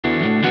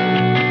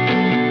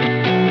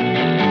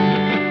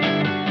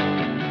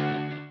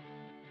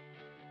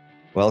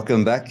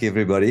Welcome back,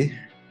 everybody.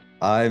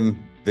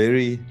 I'm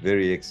very,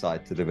 very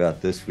excited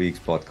about this week's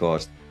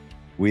podcast.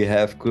 We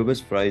have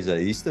Cobus Fraser.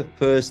 He's the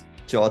first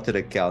chartered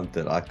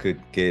accountant I could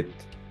get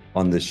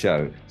on the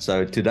show.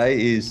 So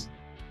today is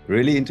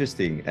really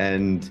interesting.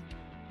 And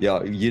yeah,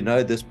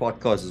 this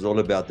podcast is all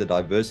about the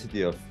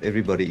diversity of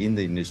everybody in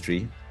the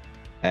industry.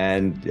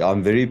 And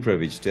I'm very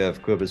privileged to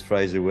have Cobus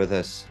Fraser with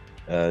us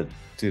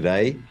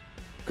today.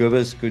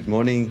 Cobus, good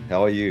morning.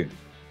 How are you?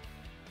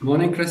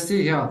 Morning, Christo.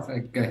 Yeah,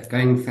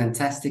 going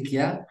fantastic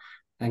here.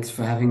 Thanks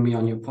for having me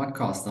on your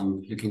podcast.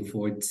 I'm looking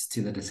forward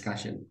to the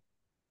discussion.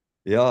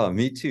 Yeah,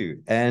 me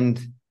too. And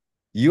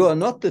you are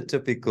not the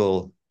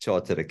typical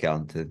chartered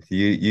accountant.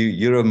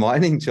 You're a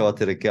mining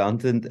chartered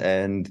accountant,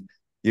 and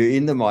you're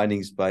in the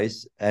mining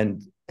space.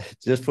 And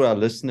just for our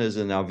listeners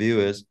and our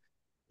viewers,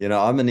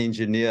 I'm an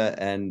engineer,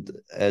 and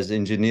as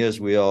engineers,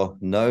 we are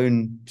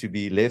known to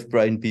be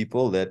left-brain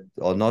people that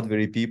are not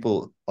very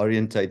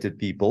people-orientated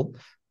people.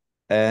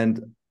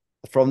 And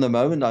from the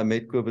moment I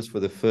met Cobus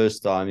for the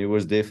first time, he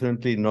was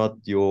definitely not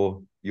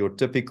your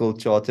typical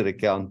chartered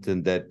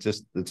accountant that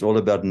it's all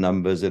about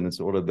numbers and it's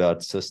all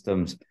about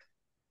systems.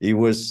 He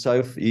is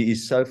so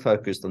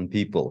focused on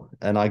people,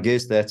 and I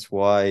guess that's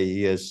why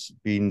he has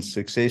been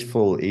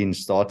successful in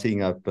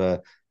starting up a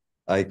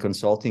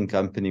consulting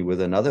company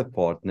with another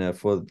partner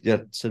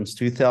since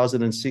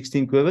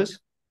 2016. Cobus?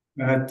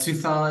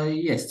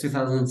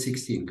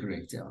 2016,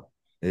 correct. Yeah.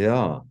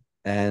 Yeah.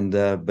 And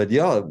but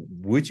yeah,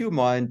 would you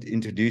mind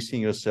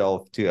introducing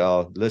yourself to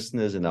our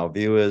listeners and our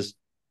viewers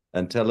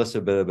and tell us a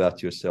bit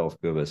about yourself,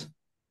 Cobus?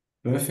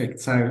 Perfect.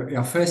 So,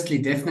 yeah, firstly,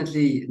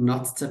 definitely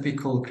not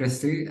typical,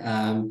 Christy.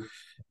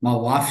 My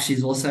wife,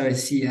 she's also a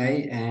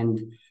CA,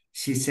 and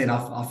she said,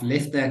 I've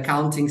left the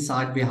accounting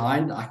side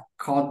behind. I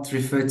can't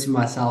refer to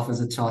myself as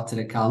a chartered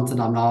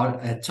accountant. I'm now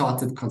a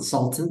chartered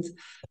consultant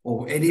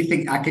or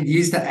anything. I could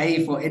use the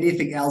A for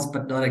anything else,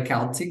 but not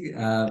accounting.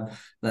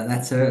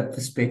 That's her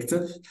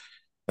perspective.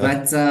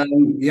 But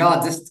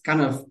yeah, just kind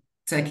of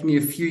taking you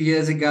a few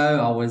years ago,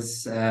 I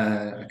was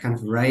kind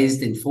of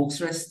raised in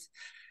Volksrust.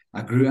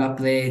 I grew up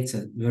there. It's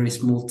a very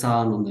small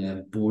town on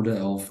the border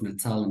of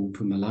Natal and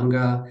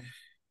Mpumalanga.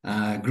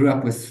 Grew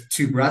up with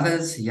two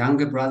brothers, a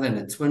younger brother and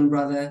a twin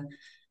brother.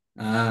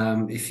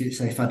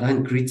 If I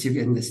don't greet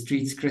you in the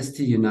streets,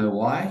 Christy, you know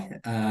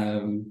why.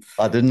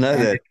 I didn't know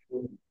And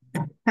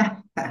that.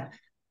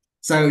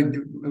 so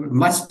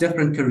much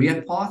different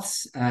career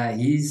paths.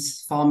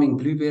 He's farming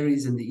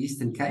blueberries in the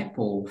Eastern Cape,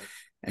 or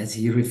as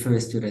he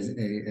refers to it as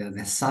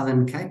the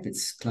Southern Cape.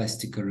 It's close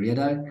to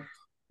Koredo.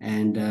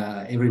 And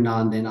every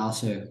now and then I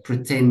also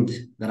pretend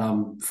that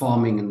I'm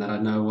farming and that I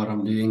know what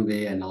I'm doing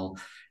there. And I'll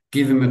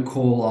give him a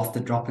call after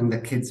dropping the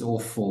kids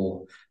off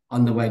or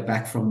on the way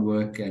back from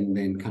work, and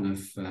then kind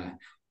of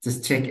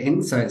just check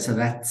in. So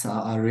that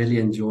I really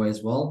enjoy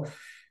as well.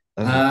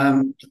 Oh,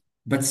 Um,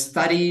 but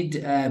studied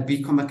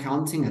BCom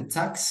accounting at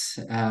Tux.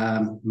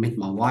 Met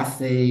my wife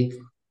there.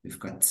 We've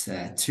got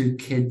two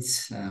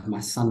kids.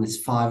 My son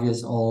is 5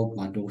 years old.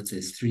 My daughter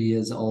is 3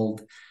 years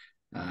old.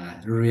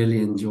 Really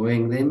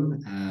enjoying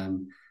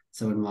them.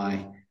 So when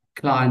my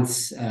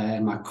clients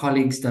and my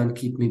colleagues don't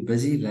keep me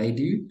busy, they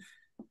do.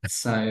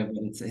 So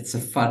it's a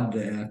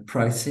fun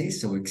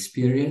process or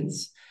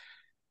experience.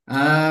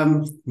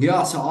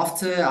 Yeah, so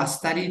after I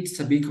studied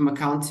to become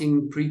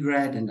accounting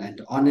pre-grad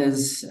and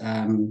honors,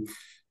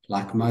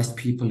 like most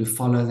people who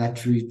follow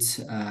that route,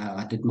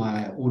 I did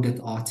my audit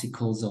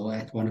articles or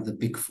at one of the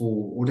big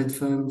four audit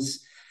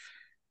firms.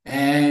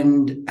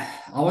 And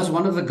I was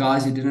one of the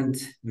guys who didn't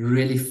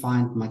really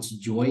find much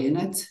joy in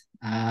it.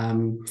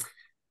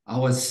 I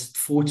was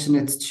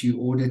fortunate to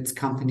audit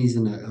companies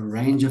in a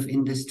range of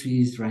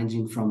industries,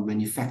 ranging from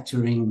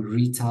manufacturing,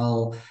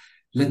 retail,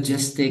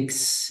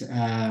 logistics,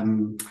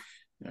 and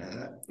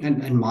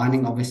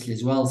mining, obviously,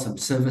 as well, some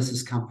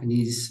services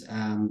companies.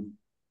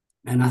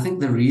 And I think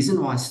the reason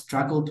why I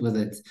struggled with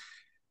it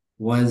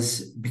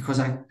was because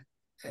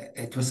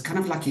it was kind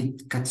of like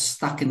it got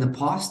stuck in the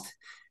past.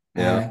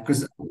 yeah.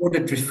 Because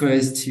audit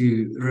refers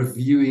to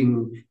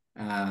reviewing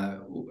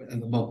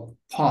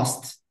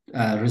past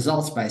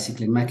results,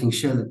 basically, making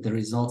sure that the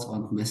results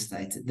aren't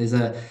misstated. There's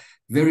a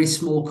very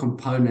small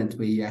component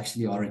where you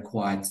actually are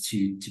required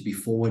to be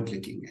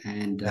forward-looking.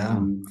 And Yeah.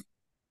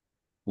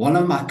 one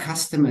of my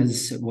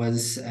customers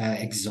was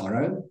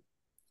Exoro.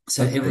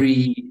 So Okay.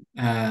 every,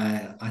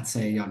 I'd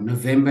say,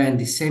 November and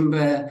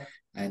December,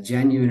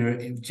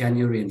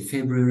 January and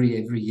February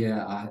every year,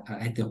 I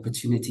had the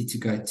opportunity to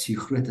go to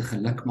Grote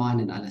Geluk mine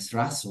in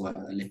Ras or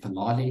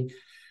Lephalale,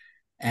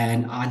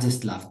 and I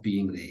just loved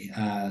being there.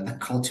 The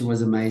culture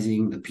was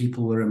amazing, the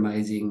people were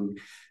amazing,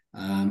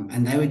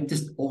 and they were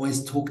just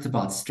always talked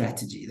about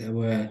strategy. They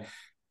were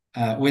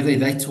whether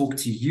they talked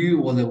to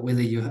you or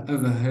whether you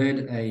overheard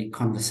a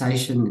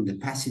conversation in the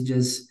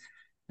passages.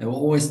 They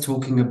were always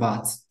talking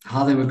about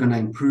how they were going to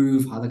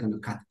improve, how they're going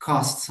to cut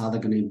costs, how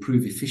they're going to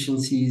improve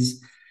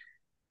efficiencies.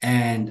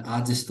 And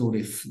I just thought,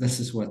 if this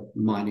is what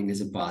mining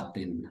is about,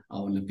 then I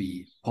want to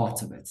be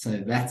part of it. So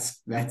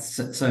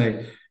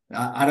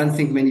I don't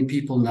think many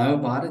people know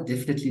about it.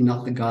 Definitely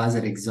not the guys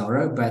at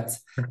Exoro, but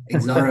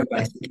Exoro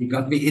basically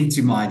got me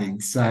into mining.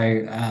 So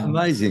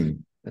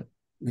Amazing.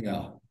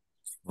 yeah.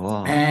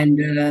 Wow.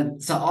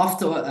 And so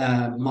after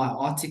my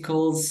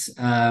articles,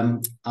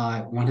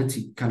 I wanted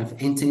to kind of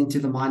enter into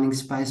the mining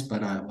space,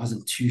 but I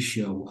wasn't too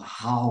sure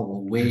how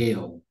or where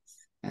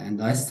and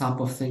those type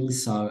of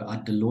things. So I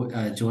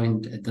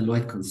joined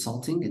Deloitte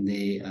Consulting in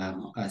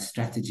their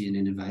strategy and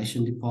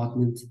innovation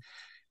department.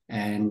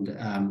 And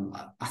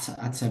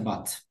I'd say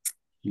about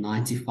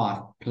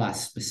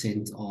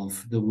 95+%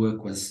 of the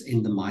work was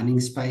in the mining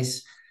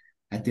space.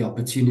 Had the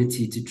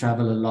opportunity to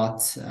travel a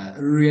lot,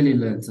 really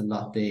learned a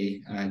lot there.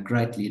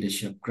 Great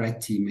leadership,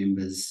 great team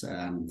members,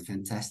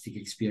 fantastic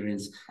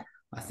experience.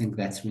 I think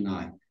that's when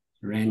I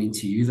ran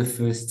into you the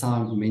first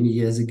time many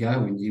years ago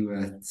when you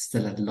were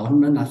still at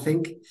Lonman, I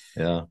think.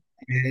 Yeah.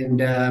 And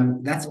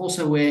that's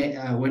also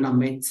where when I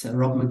met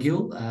Rob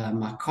McGill,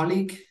 my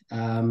colleague,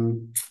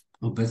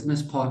 or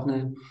business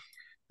partner.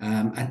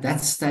 At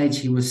that stage,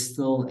 he was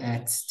still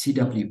at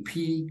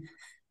TWP,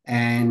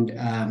 and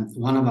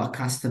one of our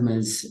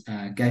customers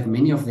gave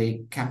many of their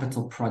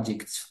capital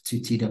projects to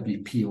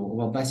TWP, or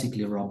well,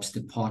 basically Rob's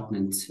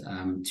department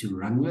to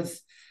run with.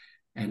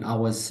 And I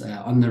was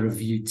on the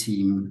review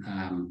team,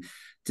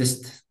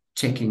 just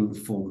checking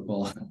for,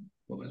 well,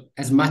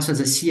 as much as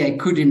a CA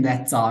could in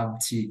that time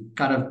to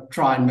kind of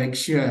try and make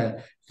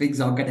sure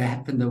things are going to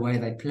happen the way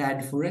they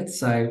planned for it.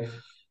 So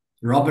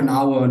Rob and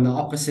I were on the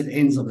opposite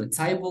ends of the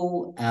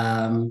table.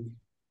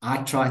 I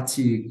tried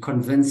to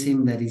convince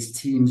him that his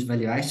team's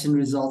valuation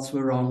results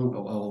were wrong,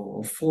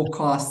 or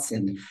forecasts,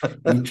 and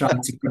he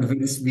tried to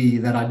convince me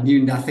that I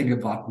knew nothing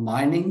about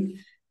mining.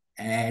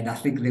 And I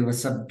think there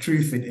was some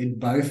truth in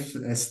both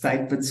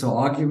statements or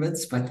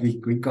arguments, but we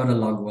got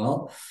along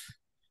well.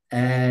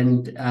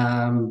 And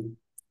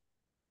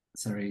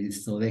sorry, you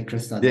still there,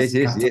 Christo? I Yes, just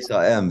yes, cut yes,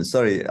 I am.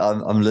 Sorry,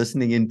 I'm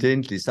listening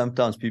intently.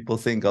 Sometimes people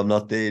think I'm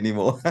not there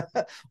anymore,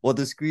 or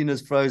the screen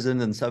is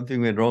frozen and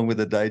something went wrong with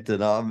the data.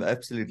 Now I'm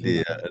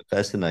absolutely off.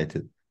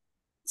 fascinated.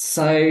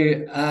 So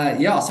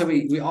yeah, so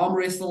we arm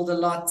wrestled a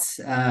lot,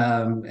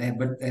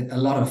 but a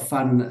lot of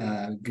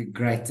fun,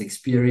 great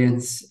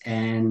experience.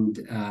 And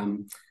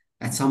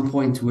at some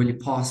point, Willie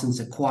Parsons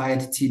acquired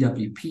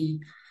TWP.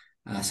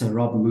 So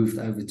Rob moved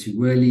over to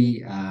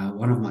Worley.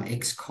 One of my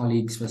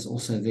ex-colleagues was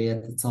also there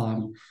at the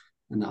time,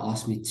 and they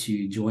asked me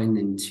to join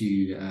them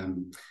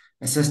to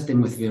assist them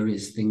with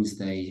various things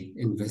they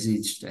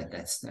envisaged at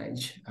that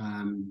stage.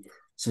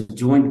 So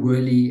joined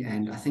Worley,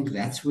 and I think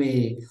that's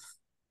where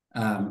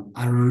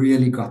I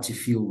really got to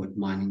feel what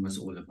mining was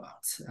all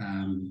about.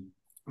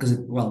 Because,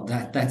 well,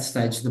 that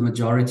stage, the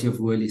majority of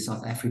Worley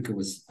South Africa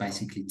was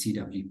basically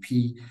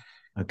TWP,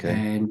 Okay.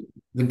 and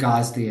the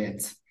guys there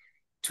had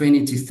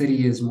 20 to 30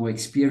 years more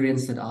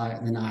experience than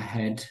I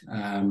had.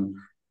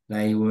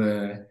 They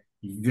were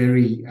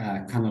very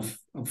kind of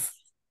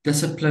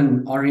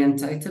discipline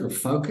orientated or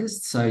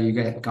focused. So you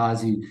get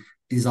guys who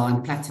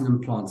design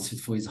platinum plants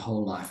for his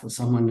whole life, or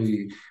someone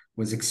who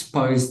was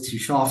exposed to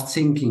shaft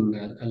sinking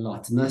a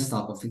lot and those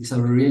type of things. So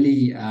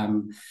really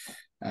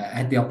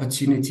had the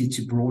opportunity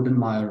to broaden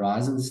my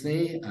horizons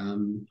there.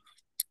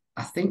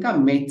 I think I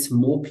met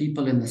more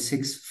people in the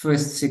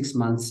first 6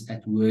 months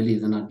at Worley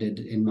than I did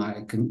in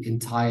my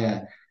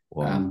entire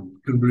Wow.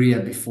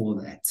 career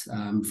before that,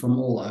 from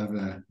all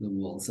over the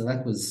world. So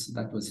that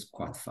was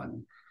quite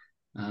fun.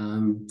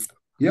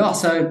 Yeah,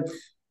 so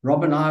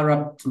Rob and I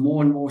rubbed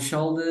more and more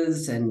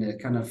shoulders, and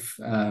kind of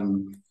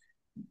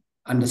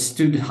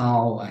understood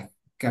how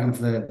kind of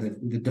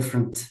the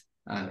different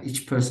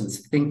each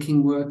person's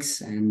thinking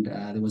works, and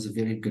there was a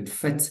very good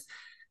fit.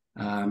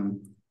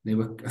 There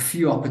were a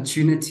few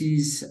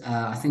opportunities,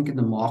 I think, in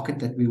the market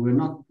that we were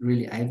not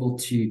really able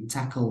to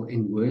tackle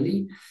in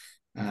Worley.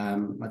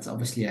 It's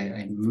obviously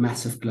a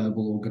massive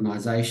global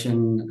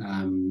organization,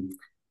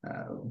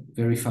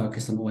 very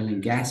focused on oil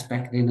and gas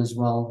back then as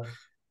well.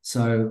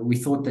 So we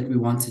thought that we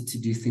wanted to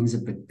do things a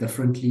bit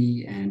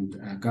differently and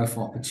go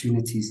for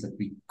opportunities that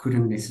we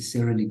couldn't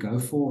necessarily go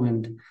for.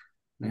 And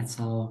that's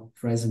how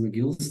Fraser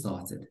McGill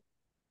started.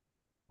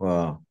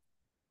 Wow.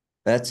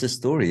 That's a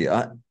story.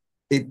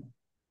 It,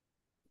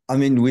 I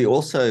mean, we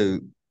also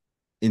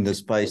in the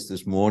space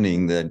this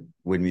morning that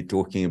when we're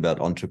talking about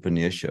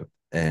entrepreneurship,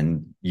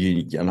 and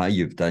I know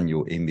you've done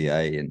your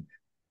MBA, and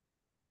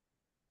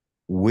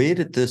where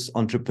did this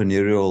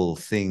entrepreneurial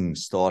thing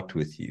start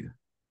with you?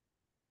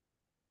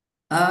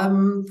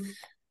 Um,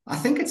 I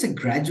think it's a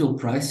gradual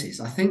process.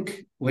 I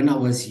think when I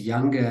was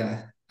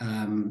younger,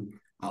 I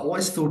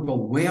always thought, well,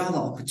 where are the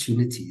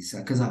opportunities?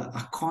 Because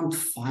I can't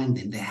find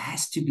them. There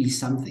has to be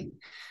something.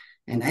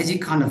 And as you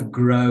kind of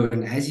grow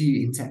and as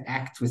you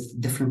interact with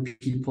different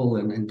people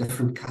and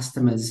different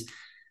customers,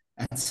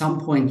 at some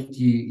point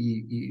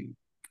you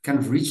kind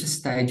of reach a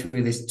stage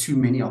where there's too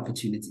many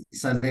opportunities.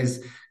 So there's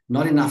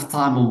not enough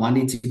time or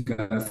money to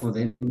go for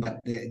them, but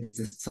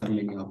there's so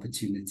many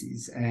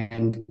opportunities.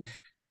 And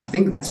I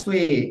think that's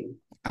where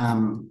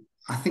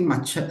I think my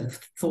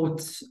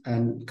thoughts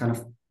and kind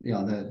of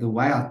the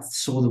way I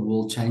saw the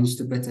world changed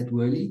a bit at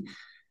Worley,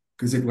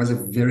 because it was a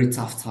very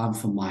tough time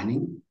for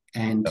mining.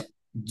 And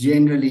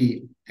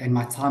generally, in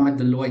my time at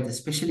Deloitte,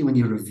 especially when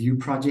you review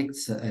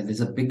projects,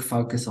 there's a big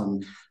focus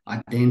on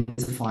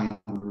identifying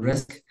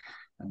risk,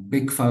 a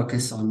big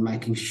focus on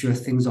making sure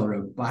things are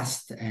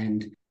robust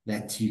and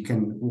that you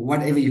can,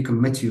 whatever you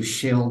commit to your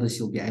shareholders,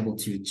 you'll be able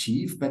to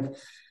achieve. But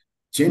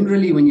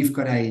generally, when you've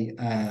got a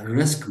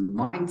risk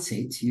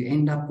mindset, you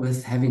end up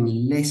with having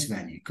less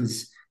value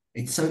because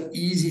it's so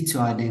easy to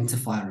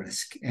identify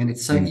risk and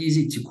it's so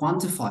easy to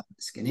quantify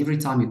risk. And every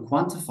time you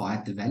quantify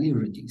it, the value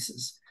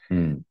reduces.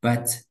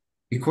 But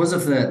because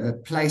of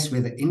the place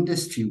where the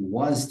industry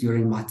was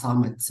during my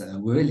time at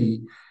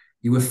Worley,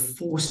 you were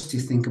forced to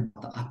think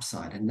about the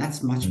upside, and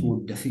that's much more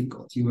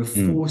difficult. You were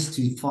forced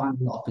to find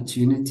the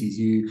opportunities.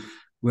 You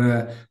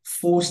were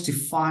forced to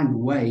find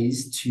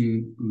ways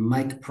to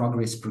make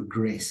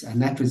progress,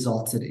 and that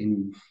resulted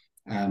in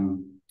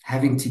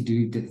having to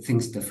do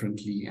things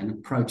differently and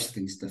approach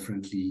things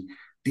differently,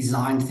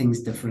 design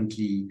things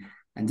differently,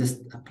 and just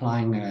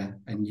applying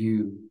a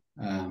new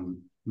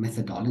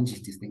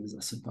methodology to things, I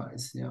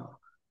suppose. Yeah.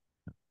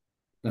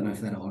 Don't know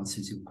if that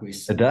answers your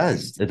question. It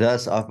does. It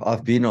does.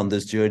 I've been on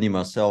this journey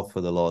myself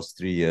for the last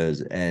 3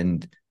 years,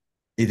 and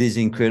it is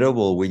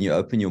incredible when you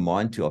open your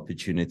mind to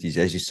opportunities.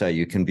 As you say,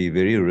 you can be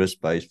very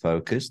risk-based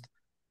focused,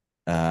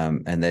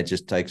 and that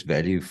just takes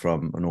value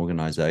from an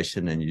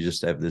organization, and you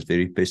just have this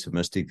very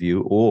pessimistic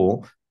view.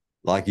 Or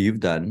like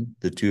you've done,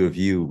 the two of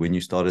you, when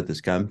you started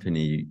this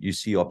company, you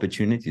see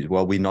opportunities.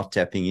 Well, we're not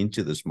tapping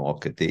into this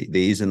market. There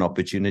is an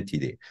opportunity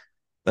there.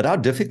 But how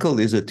difficult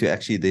is it to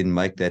actually then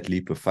make that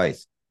leap of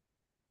faith?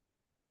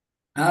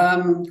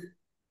 I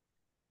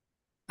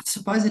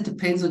suppose it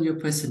depends on your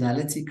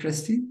personality,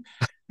 Christy.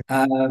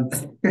 Um,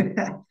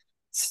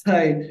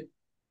 so,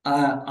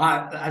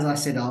 as I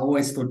said, I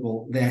always thought,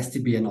 well, there has to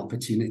be an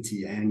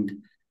opportunity.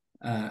 And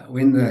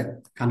when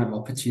the kind of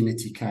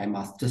opportunity came,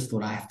 I just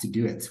thought I have to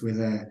do it,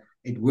 whether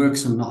it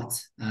works or not.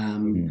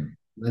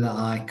 Whether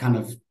I kind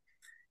of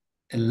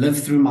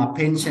live through my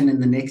pension in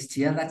the next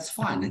year, that's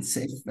fine. It's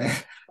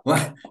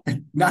well,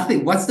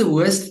 nothing. What's the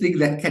worst thing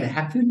that can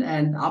happen?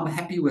 And I'm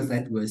happy with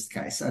that worst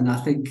case. And I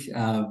think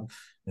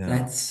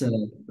that's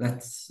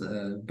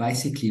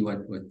basically what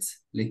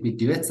let me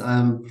do it.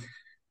 I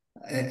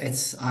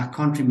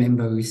can't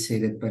remember who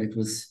said it, but it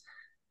was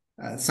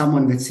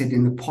someone that said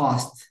in the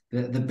past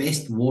the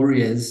best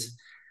warriors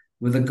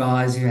were the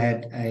guys who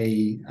had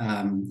a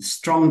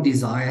strong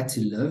desire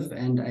to live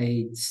and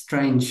a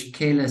strange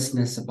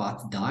carelessness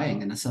about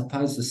dying. And I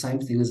suppose the same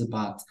thing is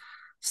about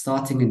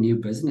starting a new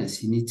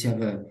business. You need to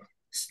have a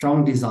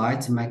strong desire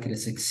to make it a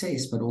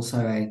success, but also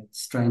a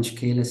strange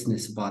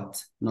carelessness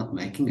about not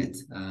making it.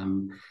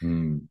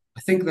 I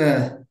think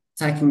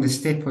taking the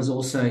step was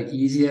also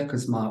easier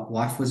because my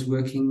wife was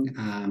working,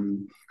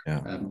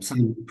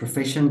 same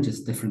profession,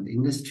 just different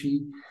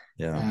industry.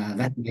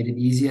 That made it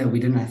easier. We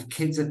didn't have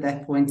kids at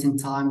that point in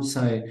time,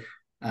 so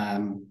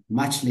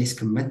much less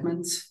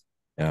commitments.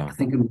 I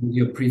think in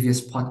your previous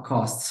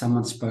podcast,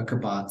 someone spoke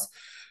about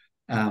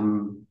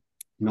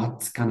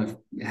not kind of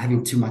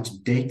having too much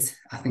debt.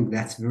 I think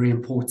that's very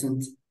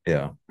important.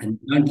 And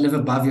don't live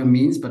above your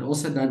means, but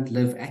also don't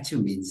live at your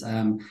means.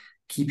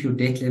 Keep your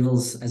debt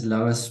levels as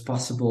low as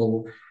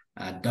possible.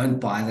 Don't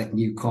buy that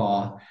new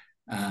car.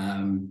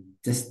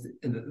 Just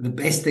the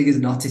best thing is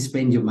not to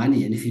spend your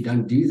money. And if you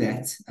don't do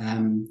that,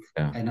 and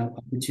an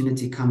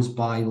opportunity comes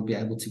by, you'll be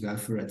able to go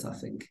for it, I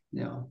think.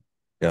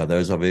 Yeah,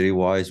 those are very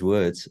wise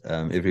words,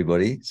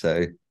 everybody.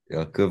 So,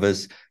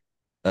 Cobus,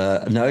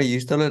 no, you're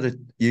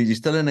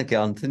still an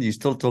accountant. You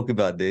still talk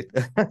about debt.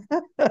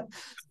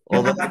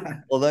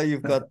 although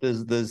you've got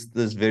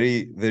this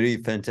very, very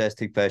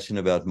fantastic passion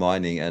about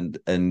mining. And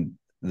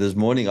this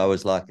morning I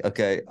was like,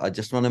 okay, I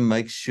just want to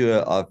make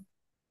sure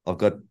I've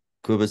got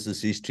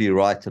Cobus's history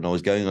right, and I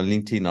was going on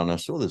LinkedIn and I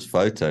saw this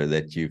photo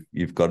that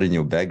you've got in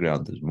your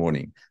background this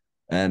morning,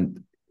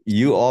 and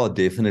you are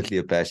definitely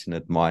a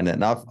passionate miner.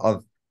 And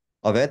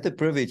I've had the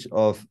privilege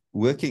of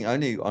working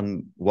only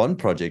on one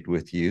project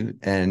with you,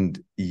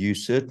 and you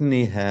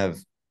certainly have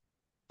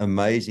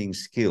amazing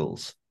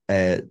skills,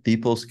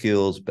 people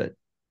skills, but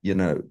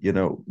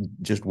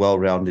just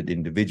well-rounded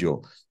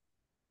individual.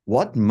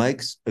 What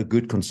makes a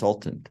good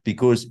consultant?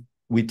 Because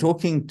we're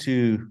talking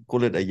to,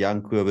 call it a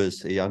young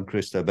Cobus, a young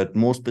Christo, but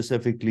more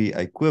specifically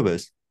a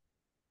Cobus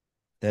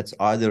that's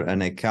either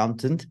an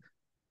accountant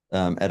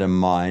at a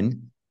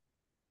mine,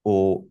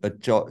 or a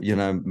job,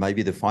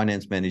 maybe the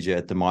finance manager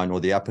at the mine, or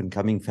the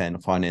up-and-coming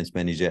finance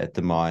manager at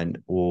the mine,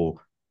 or,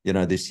 the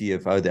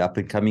CFO, the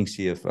up-and-coming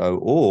CFO,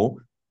 or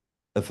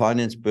a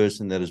finance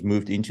person that has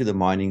moved into the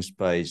mining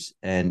space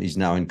and is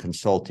now in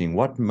consulting.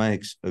 What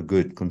makes a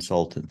good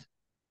consultant?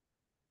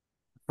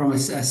 From a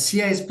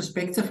CA's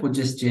perspective, or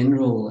just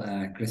general,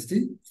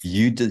 Christy?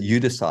 You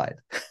decide.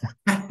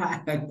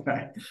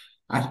 Okay.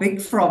 I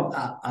think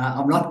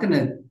I'm not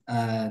going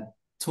to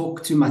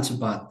talk too much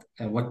about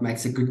what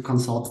makes a good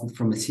consultant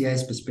from a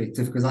CA's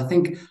perspective, because I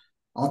think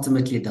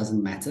ultimately it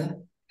doesn't matter.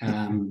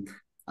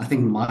 I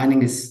think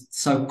mining is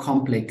so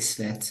complex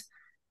that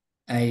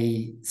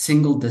a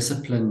single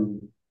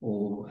discipline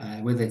or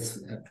whether it's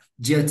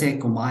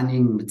geotech or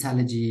mining,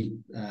 metallurgy,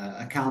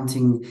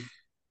 accounting.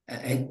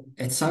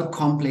 It's so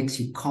complex,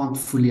 you can't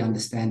fully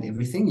understand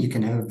everything. You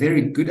can have a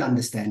very good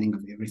understanding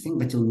of everything,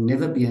 but you'll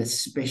never be a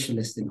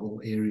specialist in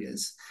all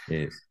areas.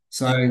 Yes.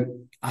 So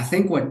I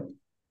think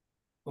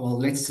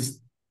let's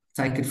just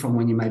take it from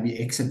when you maybe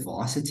exit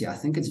varsity. I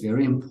think it's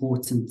very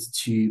important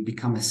to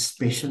become a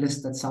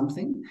specialist at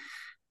something,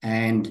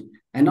 and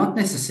not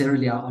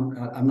necessarily.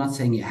 I'm not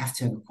saying you have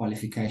to have a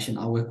qualification.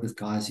 I work with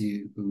guys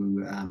who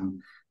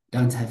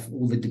don't have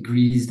all the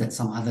degrees that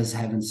some others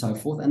have and so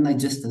forth, and they're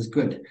just as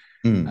good.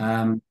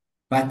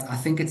 But I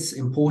think it's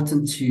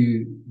important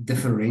to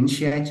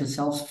differentiate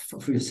yourself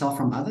for yourself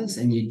from others,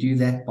 and you do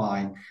that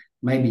by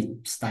maybe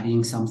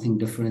studying something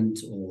different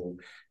or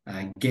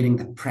getting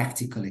the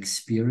practical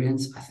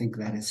experience. I think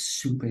that is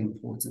super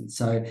important.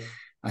 So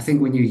I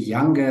think when you're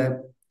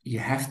younger, you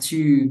have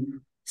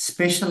to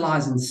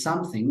specialize in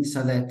something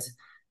so that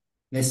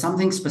there's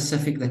something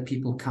specific that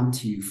people come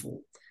to you for.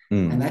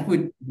 And that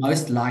would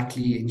most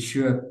likely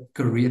ensure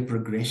career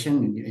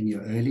progression in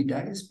your early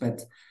days.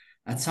 But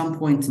at some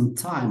point in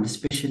time,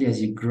 especially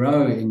as you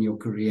grow in your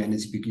career and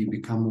as you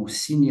become more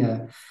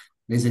senior,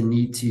 there's a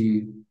need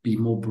to be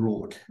more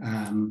broad.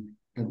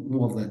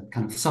 More of the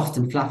kind of soft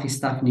and fluffy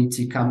stuff needs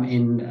to come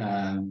in.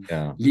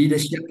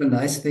 Leadership and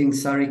those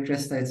things. Sorry,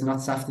 Christo, it's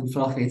not soft and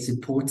fluffy. It's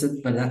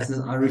important, but that's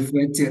I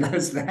refer to it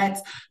as that.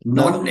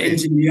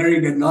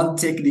 Non-engineering and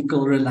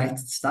non-technical related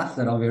stuff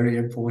that are very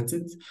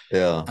important.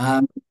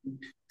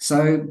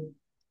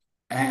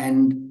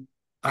 And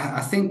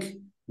I think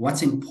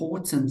what's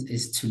important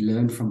is to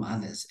learn from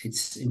others.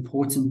 It's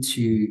important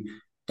to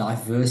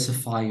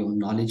diversify your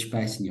knowledge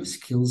base and your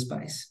skills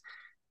base.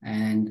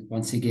 And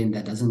once again,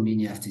 that doesn't mean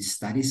you have to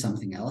study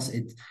something else.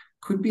 It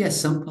could be as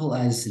simple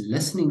as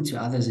listening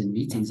to others in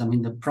meetings. I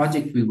mean, the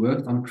project we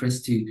worked on,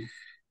 Christo,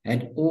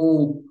 had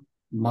all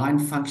mine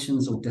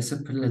functions or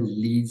discipline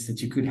leads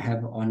that you could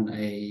have on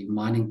a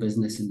mining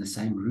business in the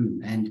same room.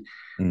 And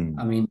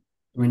I mean,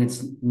 when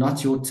it's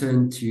not your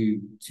turn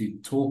to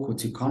talk or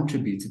to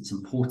contribute, it's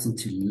important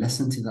to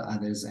listen to the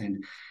others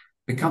and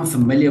become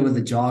familiar with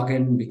the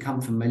jargon, become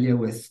familiar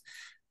with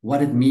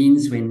what it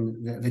means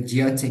when the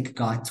geotech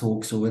guy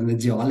talks or when the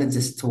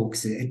geologist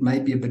talks. It may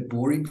be a bit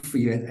boring for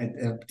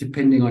you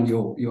depending on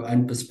your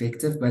own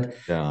perspective, but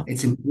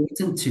it's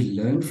important to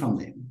learn from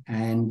them.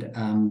 And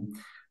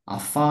I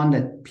found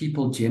that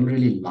people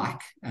generally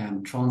like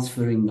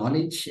transferring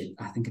knowledge.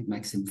 I think it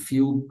makes them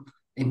feel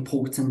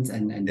important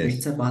and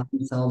better about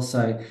themselves.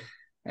 So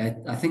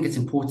I think it's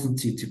important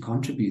to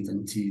contribute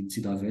and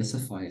to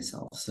diversify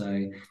yourself.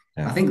 So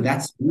I think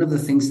that's one of the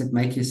things that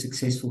make you a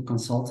successful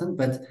consultant,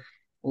 but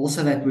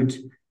also that would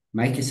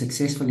make you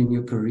successful in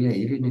your career,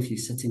 even if you're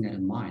sitting at a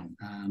mine.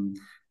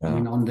 I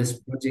mean, on this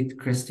project,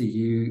 Christo,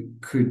 you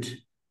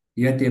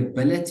had the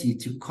ability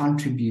to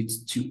contribute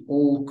to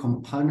all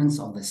components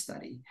of the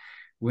study,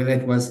 whether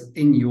it was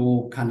in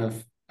your kind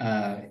of,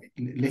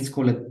 let's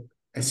call it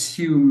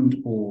assumed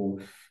or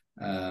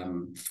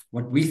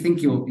what we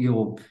think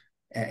your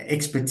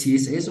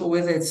expertise is, or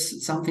whether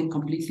it's something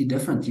completely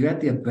different. You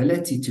had the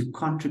ability to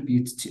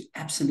contribute to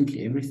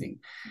absolutely everything.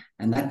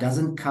 And that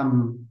doesn't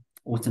come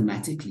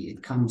automatically.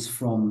 It comes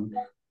from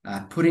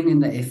putting in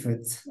the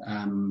effort,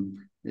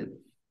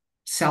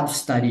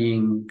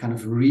 self-studying, kind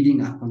of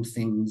reading up on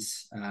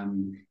things,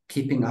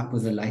 keeping up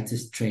with the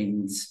latest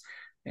trends.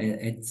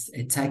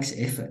 It takes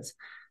effort.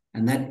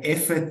 And that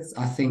effort,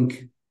 I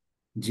think,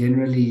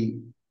 generally,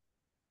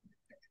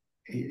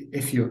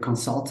 if you're a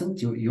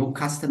consultant, your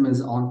customers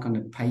aren't going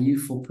to pay you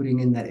for putting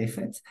in that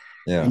effort.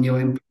 And your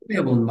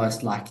employer will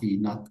most likely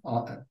not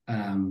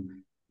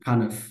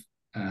kind of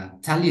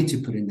tell you to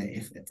put in the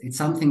effort. It's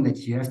something that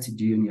you have to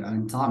do in your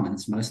own time, and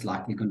it's most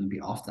likely going to be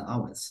after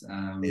hours.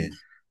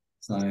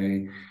 So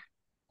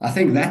I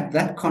think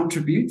that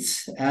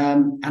contributes.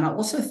 And I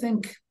also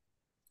think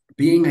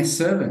being a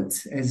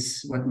servant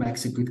is what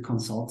makes a good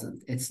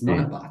consultant. It's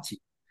not about you.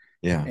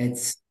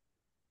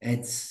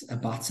 It's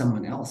about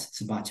someone else.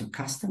 It's about your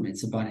customer.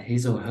 It's about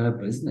his or her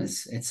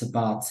business. It's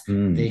about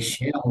their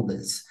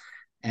shareholders.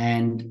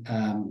 And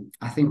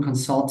I think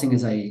consulting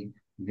is a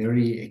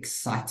very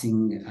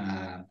exciting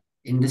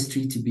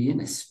industry to be in,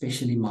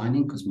 especially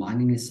mining, because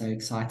mining is so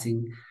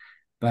exciting.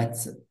 But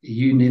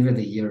you're never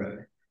the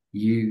hero.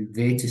 You're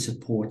there to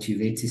support, you're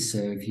there to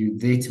serve, you're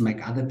there to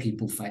make other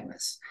people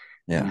famous.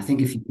 And I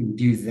think if you can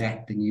do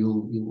that, then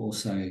you'll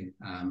also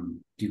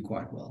do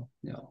quite well.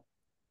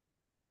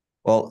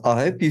 Well, I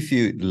hope if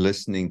you're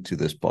listening to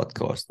this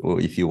podcast or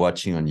if you're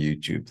watching on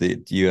YouTube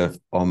that you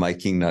are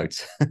making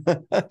notes.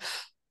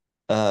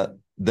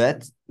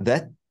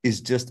 That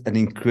is just an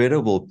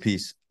incredible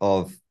piece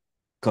of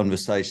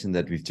conversation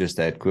that we've just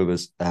had,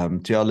 Cobus.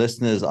 To our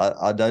listeners,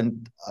 I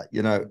don't,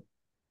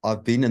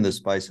 I've been in this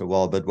space a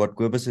while, but what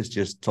Cobus has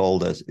just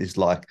told us is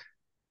like,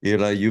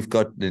 you've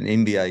got an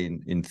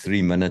MBA in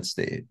 3 minutes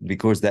there,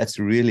 because that's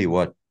really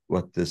what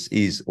this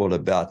is all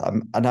about.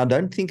 And I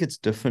don't think it's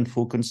different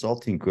for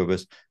consulting,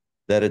 Cobus,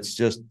 that it's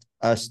just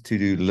us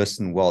to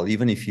listen well,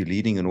 even if you're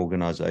leading an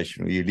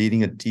organization or you're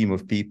leading a team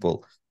of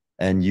people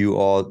and you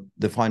are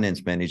the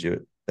finance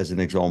manager, as an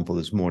example,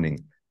 this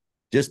morning,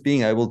 just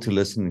being able to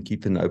listen and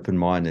keep an open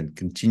mind and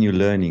continue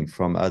learning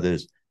from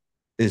others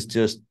is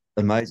just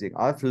amazing.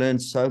 I've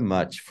learned so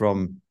much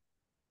from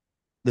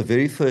the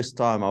very first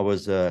time I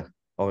was a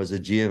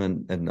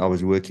GM and I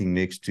was working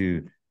next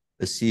to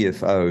a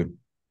CFO.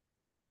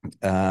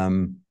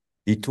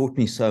 He taught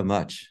me so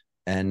much.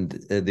 And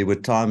there were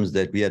times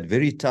that we had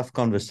very tough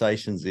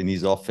conversations in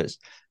his office.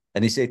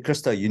 And he said,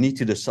 Christo, you need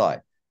to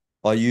decide.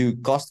 Are you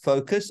cost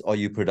focused? Or are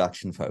you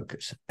production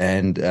focused?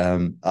 And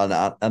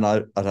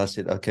I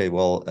said, okay,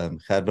 well,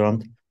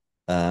 Gerbrand,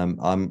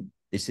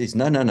 he says,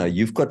 no,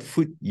 you've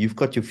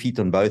got your feet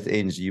on both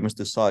ends. You must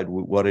decide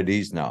what it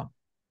is now.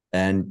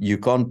 And you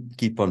can't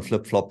keep on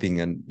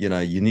flip-flopping, and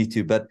you need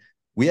to. But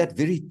we had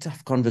very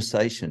tough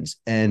conversations.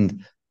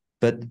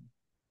 But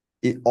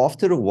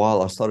after a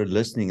while, I started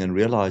listening and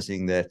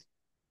realizing that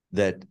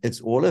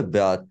it's all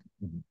about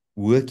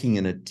working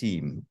in a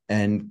team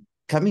and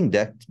coming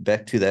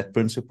back to that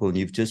principle. And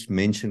you've just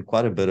mentioned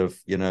quite a bit of,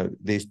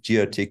 there's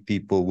geotech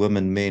people,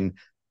 women, men,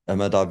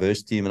 a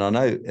diverse team. And I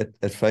know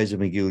at Fraser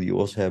McGill, you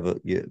also have a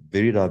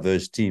very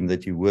diverse team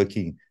that you're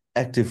working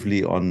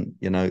actively on,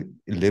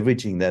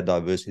 leveraging that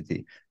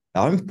diversity.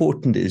 How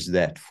important is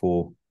that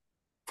for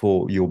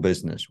your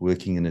business,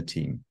 working in a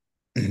team?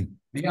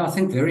 Yeah, I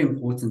think very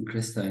important,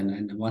 Christo.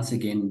 And once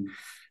again,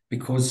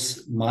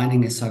 because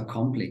mining is so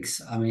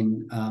complex, I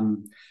mean,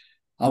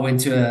 I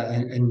went to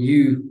a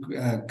new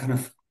kind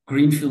of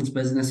greenfields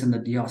business in the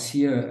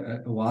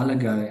DRC a while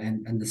ago,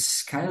 and the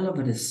scale of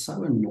it is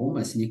so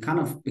enormous, and you kind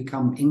of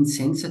become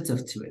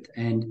insensitive to it.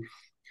 And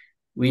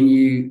when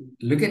you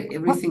look at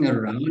everything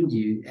around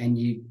you and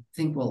you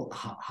think, well,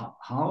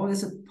 how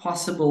is it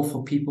possible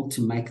for people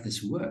to make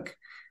this work?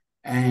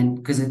 And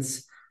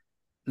because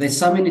there's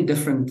so many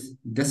different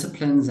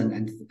disciplines,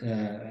 and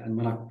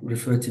when I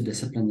refer to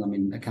disciplines, I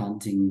mean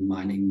accounting,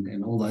 mining,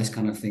 and all those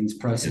kind of things,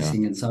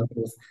 processing, and so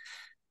forth.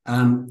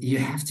 You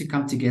have to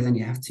come together and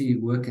you have to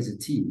work as a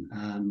team.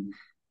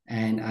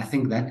 And I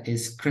think that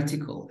is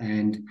critical.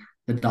 And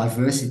the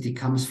diversity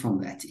comes from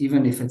that.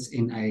 Even if it's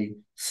in a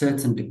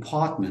certain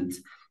department,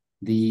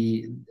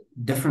 the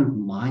different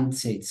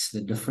mindsets,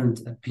 the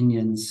different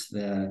opinions,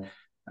 the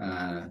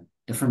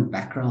different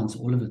backgrounds,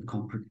 all of it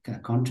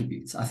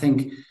contributes. I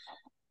think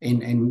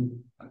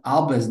in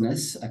our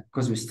business,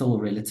 because we're still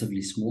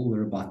relatively small,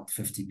 we're about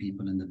 50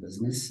 people in the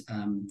business.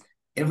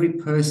 Every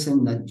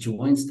person that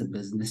joins the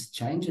business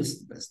changes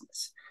the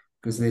business,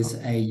 because there's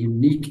a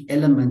unique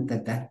element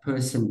that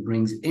person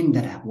brings in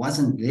that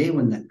wasn't there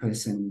when that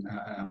person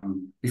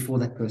before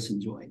that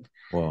person joined.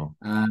 Wow.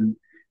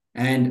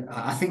 And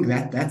I think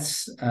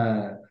that's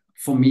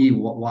for me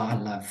why I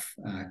love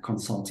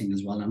consulting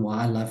as well, and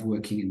why I love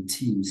working in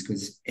teams,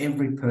 because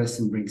every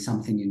person brings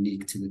something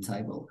unique to the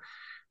table.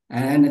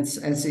 And it's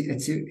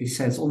he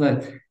says, all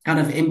the kind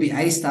of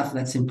MBA stuff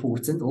that's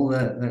important, all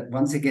the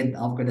once again,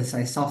 I've got to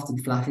say soft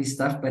and fluffy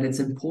stuff, but it's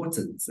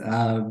important.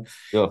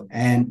 Yeah.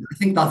 And I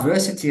think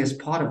diversity is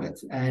part of it.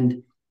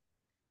 And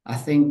I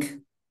think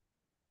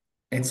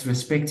it's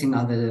respecting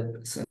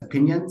others'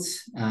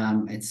 opinions.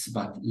 It's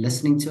about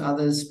listening to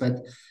others, but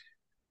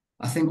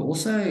I think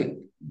also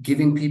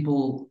giving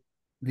people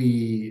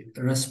the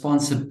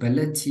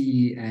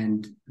responsibility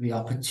and the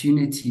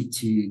opportunity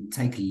to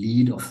take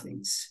lead of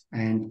things,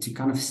 and to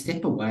kind of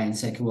step away and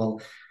say,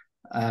 well,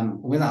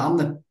 whether I'm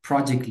the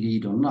project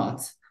lead or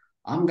not,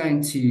 I'm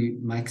going to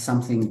make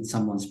something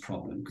someone's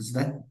problem, because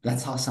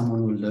that's how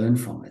someone will learn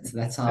from it.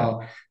 That's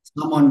how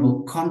someone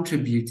will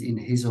contribute in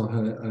his or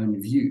her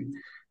own view.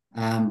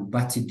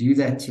 But to do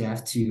that, you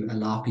have to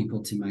allow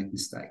people to make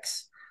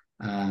mistakes.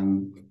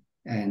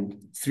 And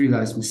through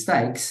those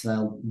mistakes,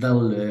 they'll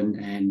learn.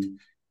 And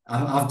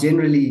I've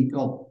generally,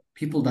 well,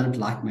 people don't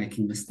like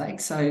making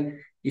mistakes. So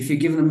if you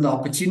give them the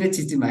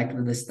opportunity to make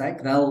the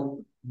mistake,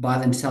 they'll by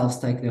themselves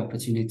take the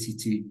opportunity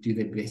to do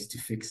their best to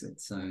fix it.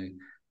 So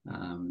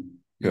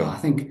I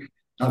think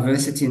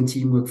diversity and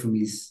teamwork for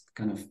me is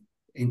kind of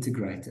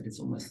integrated. It's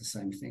almost the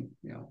same thing.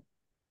 Yeah.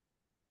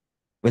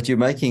 But you're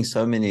making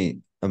so many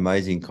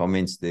amazing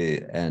comments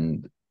there.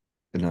 And,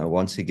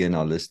 once again,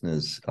 our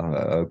listeners, I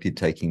hope you're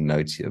taking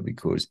notes here,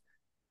 because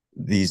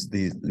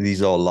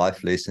these are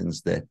life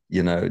lessons that,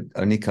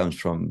 only comes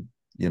from,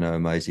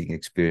 amazing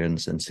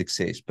experience and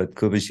success. But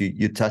Cobus,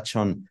 you touch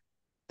on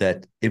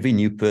that every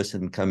new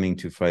person coming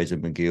to Fraser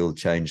McGill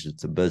changes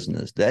the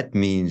business. That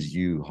means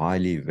you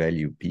highly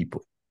value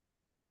people.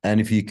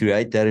 And if you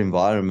create that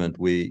environment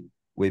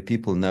where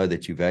people know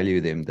that you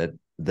value them,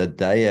 that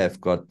they have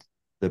got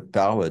the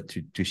power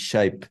to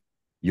shape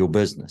your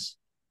business,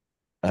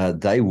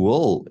 they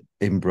will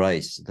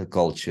embrace the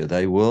culture.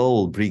 They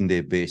will bring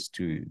their best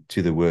to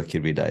the work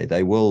every day.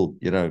 They will,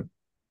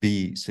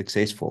 be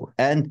successful.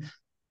 And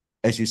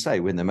as you say,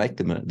 when they make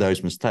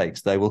those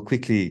mistakes, they will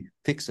quickly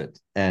fix it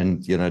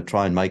and,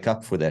 try and make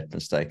up for that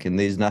mistake. And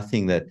there's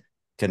nothing that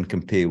can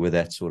compare with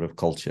that sort of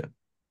culture.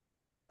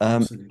 I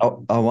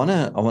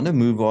want to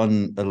move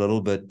on a little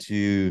bit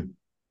to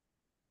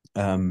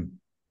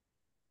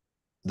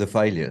the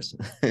failures.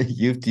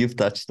 You've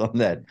touched on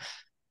that.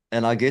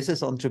 and I guess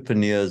as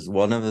entrepreneurs,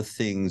 one of the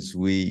things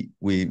we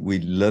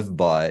live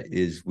by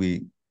is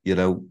you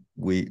know,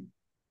 we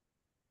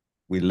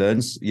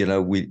learn, you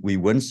know, we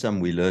win some,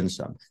 we learn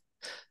some.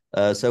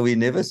 So we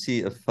never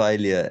see a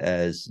failure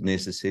as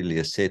necessarily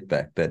a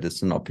setback, but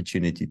it's an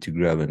opportunity to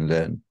grow and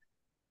learn.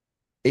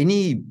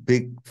 Any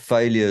big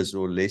failures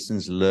or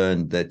lessons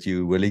learned that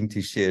you're willing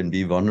to share and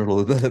be vulnerable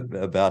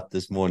about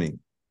this morning?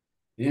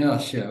 Yeah,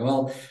 sure.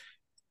 Well,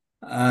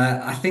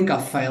 I think I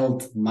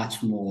failed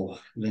much more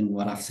than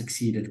what I've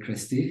succeeded,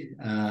 Christy.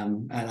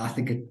 And I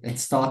think it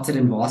started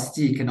in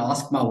varsity. You can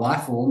ask my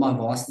wife or all my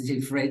varsity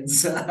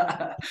friends.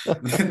 I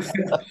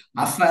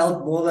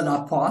failed more than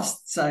I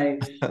passed. So,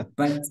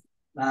 but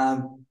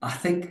I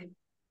think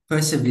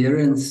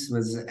perseverance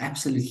was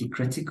absolutely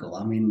critical.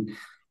 I mean,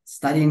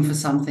 studying for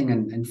something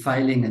and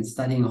failing and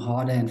studying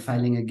harder and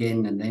failing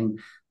again, and then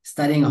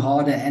studying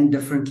harder and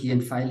differently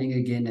and failing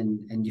again,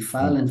 and you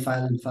fail Mm, and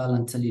fail and fail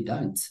until you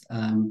don't.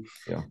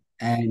 yeah,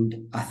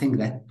 And I think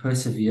that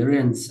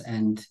perseverance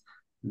and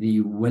the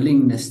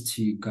willingness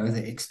to go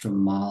the extra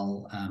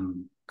mile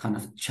kind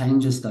of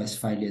changes those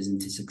failures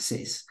into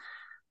success.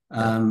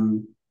 yeah,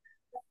 Um,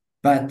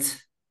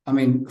 but I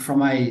mean,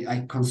 from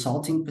a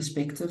consulting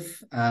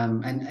perspective,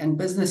 and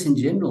business in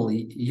general,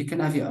 you can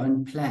have your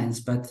own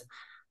plans, but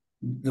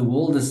the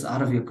world is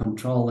out of your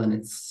control and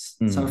it's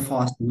so mm,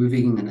 fast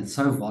moving and it's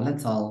so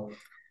volatile.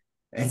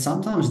 It's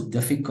sometimes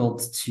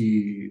difficult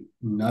to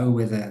know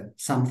whether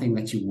something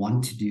that you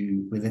want to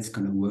do, whether it's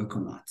going to work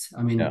or not.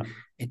 I yeah, mean,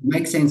 it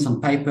makes sense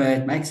on paper,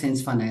 it makes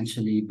sense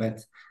financially,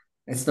 but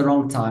it's the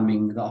wrong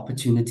timing. The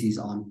opportunities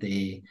aren't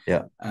there.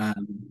 yeah.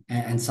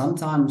 And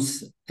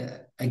sometimes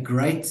a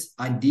great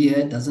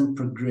idea doesn't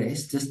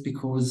progress just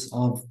because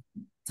of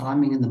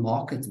timing in the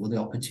market, or the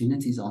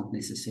opportunities aren't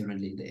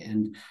necessarily there.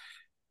 And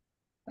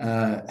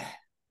uh,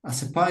 I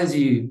suppose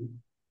you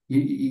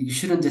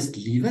shouldn't just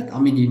leave it. I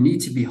mean, you need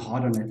to be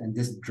hard on it and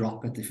just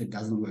drop it if it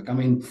doesn't work. I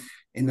mean,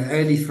 in the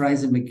early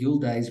Fraser McGill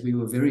days, we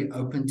were very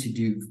open to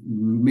do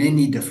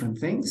many different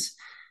things.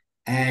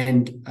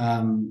 And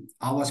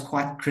I was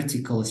quite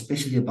critical,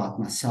 especially about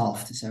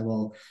myself, to say,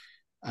 well,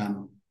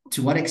 um,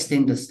 to what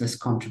extent does this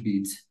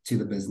contribute to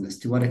the business?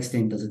 To what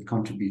extent does it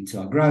contribute to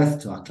our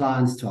growth, to our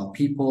clients, to our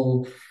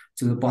people,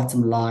 to the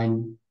bottom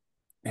line?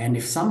 And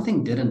if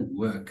something didn't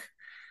work,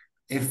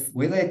 if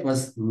whether it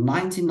was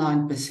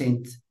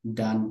 99%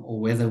 done or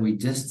whether we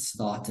just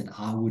started,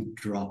 I would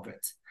drop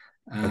it.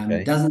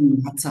 Okay,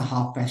 Doesn't matter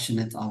how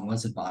passionate I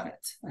was about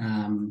it.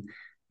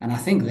 And I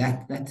think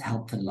that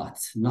helped a lot.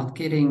 Not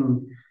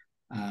getting,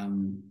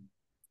 um,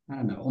 I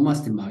don't know,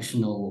 almost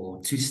emotional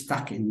or too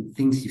stuck in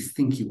things you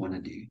think you want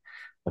to do.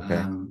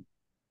 okay.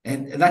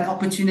 And that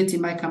opportunity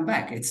may come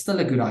back. It's still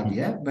a good Mm,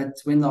 idea, but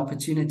when the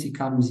opportunity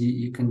comes,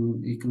 you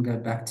can go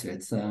back to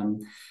it.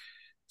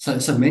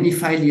 So many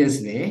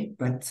failures there,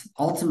 but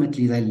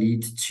ultimately they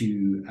lead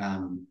to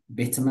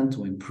betterment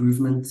or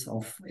improvement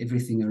of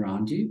everything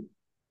around you.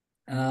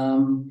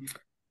 Um,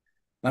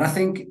 but I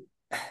think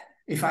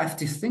if I have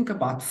to think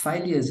about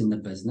failures in the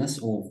business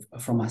or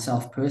for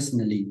myself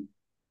personally,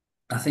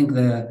 I think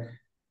the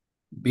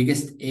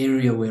biggest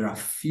area where I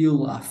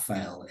feel I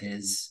fail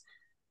is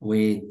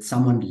where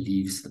someone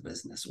leaves the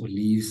business or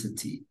leaves the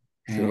team.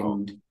 sure.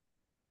 And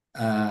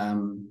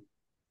um,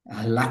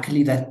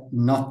 luckily that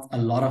not a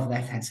lot of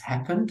that has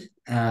happened.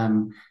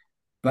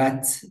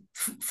 But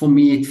for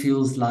me, it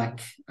feels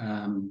like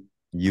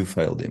You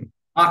failed him.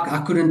 I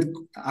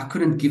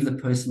couldn't give the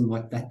person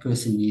what that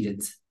person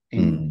needed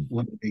in Mm,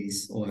 what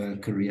his or her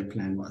career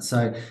plan was.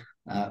 So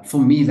for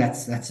me,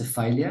 that's a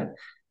failure.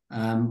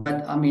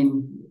 But I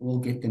mean, we'll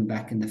get them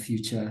back in the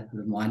future.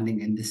 The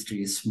mining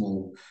industry is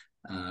small.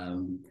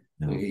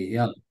 no.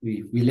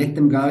 We let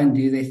them go and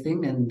do their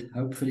thing, and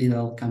hopefully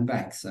they'll come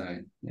back. So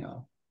yeah.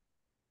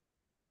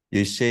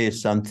 You share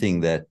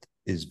something that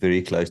is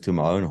very close to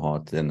my own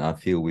heart, and I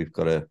feel we've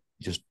got to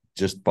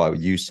just by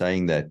you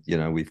saying that, you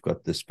know, we've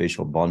got this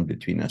special bond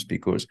between us,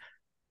 because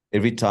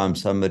every time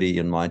somebody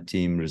in my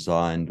team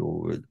resigned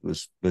or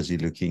was busy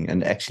looking,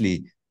 and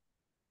actually,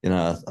 you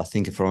know, I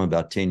think from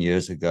about 10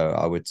 years ago,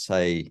 I would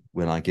say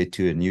when I get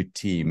to a new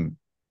team,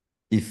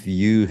 if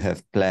you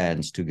have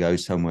plans to go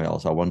somewhere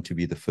else, I want to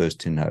be the first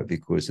to know,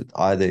 because it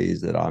either is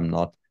that I'm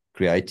not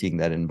creating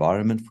that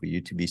environment for you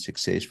to be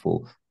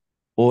successful,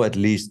 or at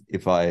least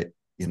if I,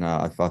 you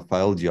know, if I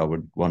failed you, I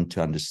would want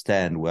to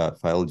understand where I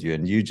failed you.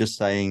 And you just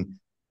saying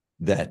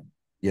that,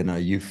 you know,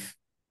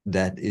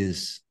 that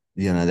is,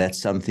 you know,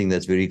 that's something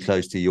that's very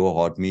close to your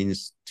heart,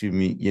 means to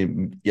me,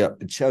 yeah,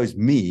 it shows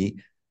me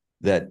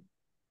that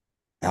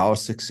how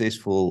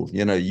successful,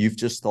 you know, you've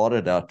just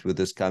started out with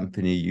this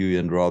company, you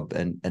and Rob,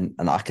 and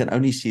I can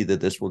only see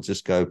that this will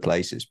just go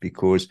places,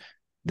 because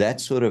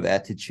that sort of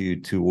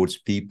attitude towards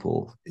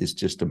people is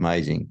just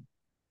amazing.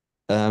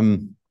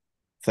 Um,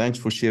 Thanks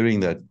for sharing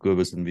that,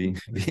 Cobus, and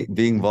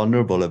being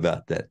vulnerable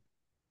about that.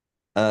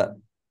 Uh,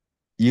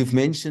 you've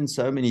mentioned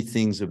so many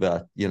things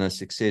about, you know,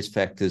 success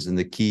factors and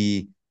the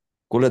key,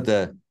 call it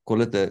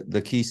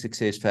the key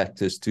success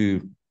factors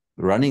to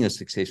running a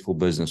successful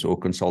business or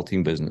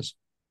consulting business.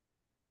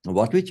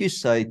 What would you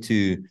say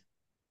to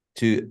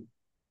to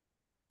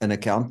an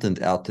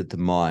accountant out at the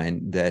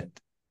mine that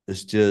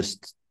is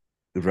just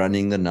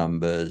running the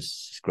numbers,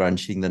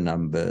 scrunching the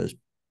numbers,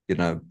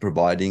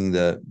 providing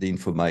the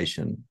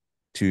information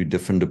to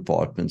different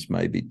departments,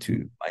 maybe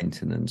to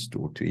maintenance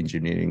or to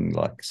engineering,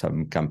 like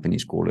some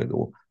companies call it,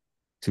 or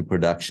to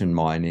production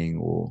mining,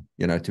 or,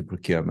 to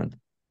procurement.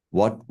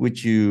 What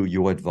would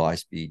your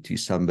advice be to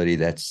somebody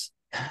that's,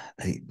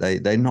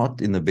 they're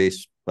not in the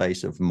best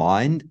space of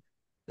mind?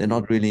 They're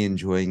not really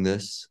enjoying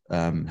this.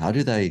 How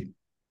do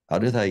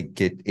they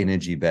get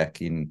energy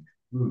back in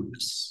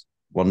this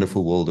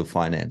wonderful world of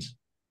finance?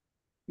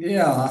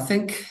 Yeah, I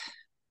think,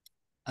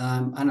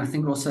 and I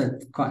think also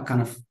it quite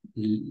kind of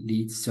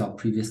leads to our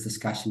previous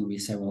discussion. We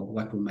say, well,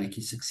 what will make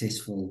you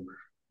successful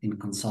in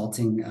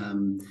consulting?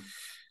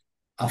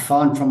 I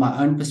found from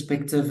my own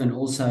perspective, and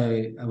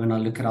also when I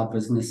look at our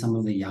business, some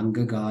of the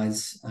younger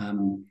guys,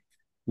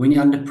 when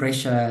you're under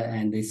pressure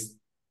and there's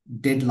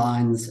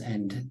deadlines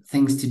and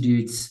things to do,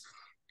 it's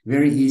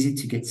very easy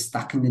to get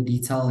stuck in the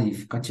detail.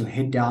 You've got your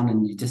head down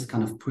and you just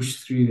kind of push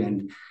through.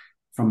 And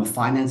from a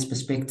finance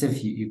perspective,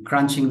 you're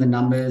crunching the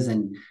numbers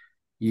and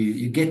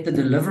you get the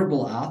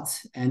deliverable out,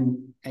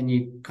 and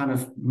you kind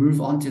of move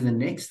on to the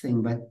next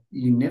thing, but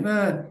you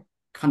never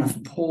kind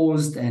of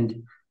paused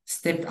and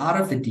stepped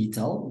out of the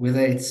detail, whether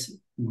it's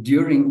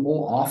during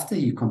or after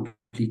you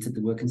completed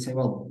the work, and say,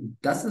 well,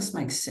 does this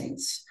make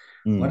sense?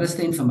 What does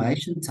the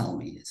information tell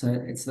me? So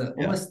it's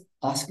almost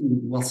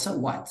asking, well, so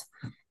what?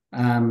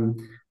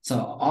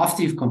 So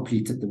after you've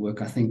completed the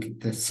work, I think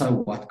the so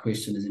what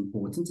question is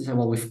important to say,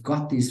 well, we've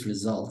got these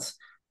results,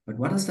 but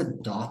what does the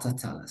data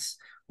tell us?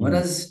 What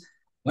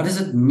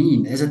does it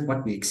mean? Is it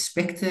what we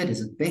expected?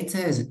 Is it better?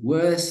 Is it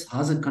worse?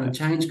 How's it going to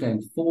change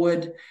going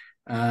forward?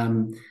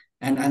 And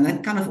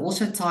that kind of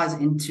also ties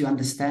into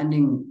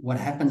understanding what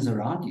happens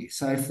around you.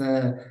 So if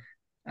the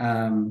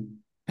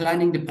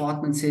planning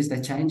department says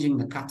they're changing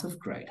the cutoff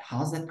grade,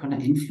 how's that going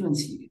to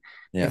influence you?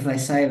 Yeah. If they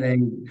say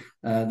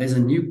there's a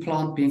new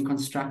plant being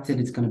constructed,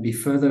 it's going to be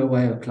further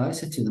away or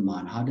closer to the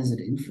mine, how does it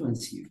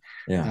influence you?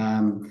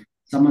 Yeah.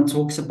 Someone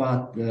talks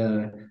about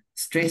the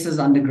stresses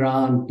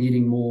underground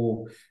needing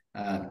more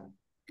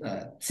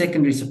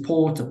secondary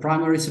support or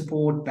primary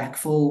support,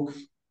 backfill.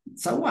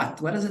 So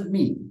what? What does it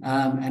mean?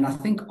 And I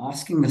think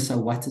asking the so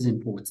what is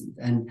important.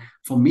 And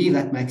for me,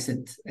 that makes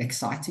it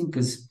exciting,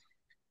 because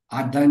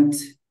I don't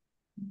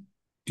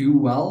do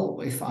well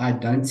if I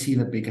don't see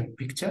the bigger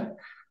picture.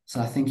 So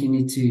I think you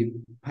need to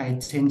pay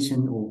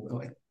attention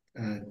or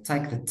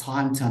take the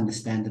time to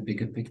understand the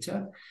bigger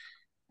picture.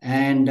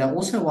 And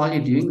also while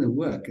you're doing the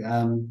work,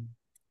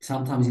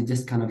 sometimes you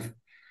just kind of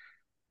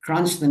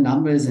crunch the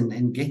numbers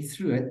and get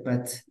through it.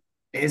 But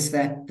is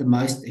that the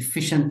most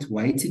efficient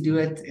way to do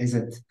it? Is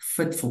it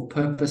fit for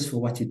purpose for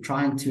what you're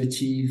trying to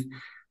achieve?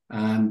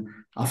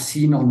 I've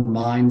seen on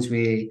mines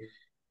where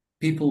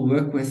people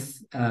work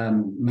with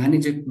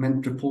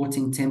management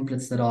reporting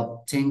templates that are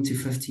 10 to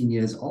 15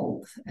 years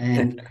old.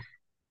 And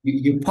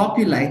you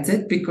populate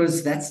it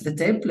because that's the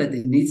template.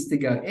 It needs to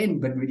go in.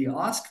 But when you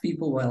ask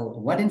people, well,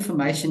 what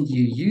information do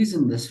you use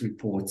in this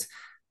report?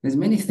 There's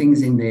many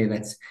things in there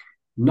that's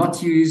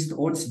not used,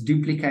 or it's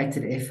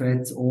duplicated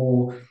effort,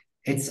 or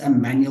it's a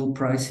manual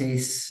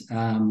process.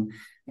 And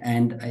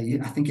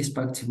I think you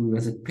spoke to,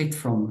 was it Pitt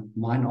from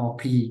Mine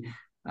RP?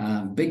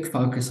 Big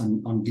focus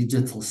on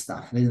digital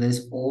stuff.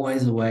 There's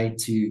always a way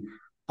to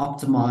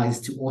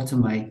optimize, to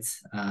automate.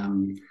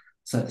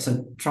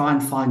 So try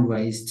and find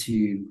ways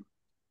to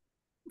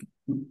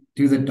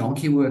do the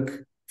donkey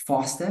work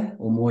faster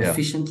or more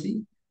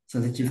efficiently, so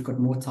that you've got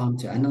more time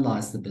to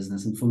analyze the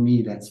business. And for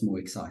me, that's more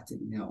exciting.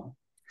 Yeah.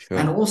 Sure.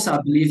 And also,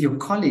 I believe your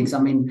colleagues, I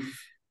mean,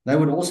 they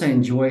would also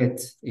enjoy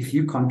it if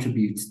you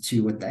contribute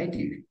to what they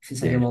do. If you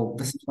say, well,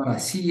 this is what I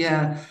see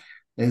here.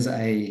 There's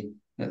a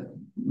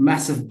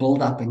massive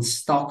buildup in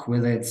stock,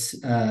 whether it's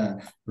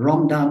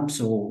ROM dumps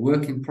or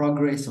work in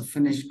progress or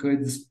finished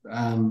goods.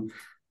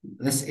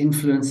 This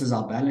influences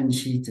our balance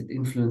sheet. It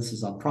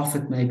influences our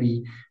profit,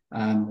 maybe.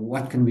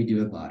 What can we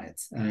do about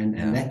it?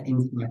 And that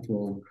insight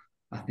will,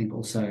 I think,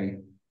 also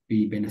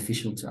be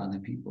beneficial to other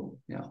people.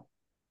 Yeah.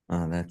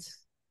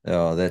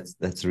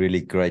 That's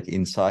really great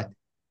insight.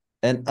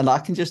 And I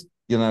can just,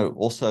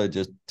 also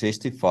just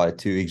testify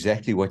to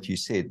exactly what you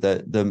said.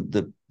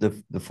 The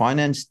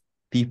finance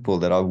people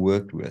that I've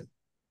worked with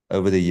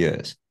over the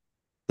years,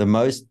 the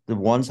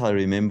ones I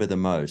remember the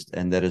most,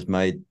 and that has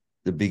made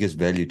the biggest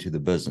value to the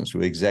business,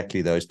 were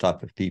exactly those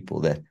type of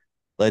people, that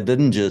they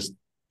didn't just,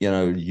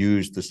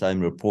 use the same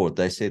report.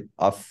 They said,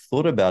 I've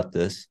thought about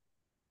this.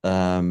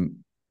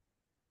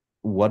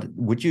 What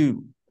would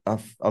you,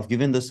 I've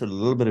given this a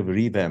little bit of a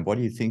revamp. What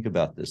do you think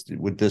about this?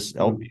 Would this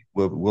help?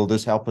 Will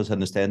this help us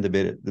understand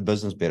the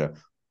business better?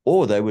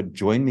 Or they would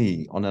join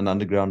me on an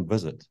underground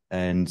visit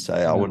and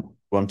say, I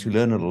want to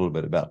learn a little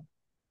bit about,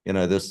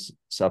 this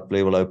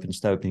sub-level open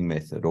stoping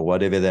method, or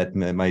whatever that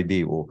may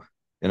be, or,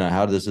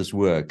 how does this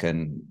work?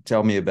 And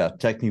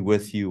take me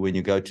with you when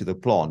you go to the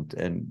plant,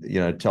 and,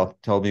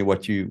 tell me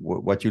what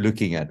you're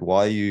looking at.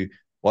 Why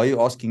are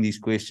you asking these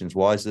questions?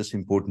 Why is this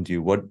important to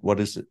you? What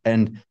is it?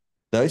 And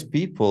those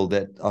people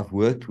that I've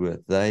worked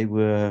with, they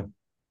were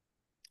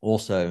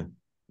also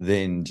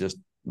then just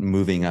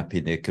moving up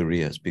in their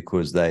careers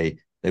because they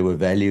were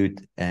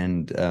valued,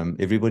 and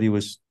everybody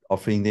was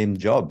offering them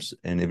jobs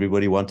and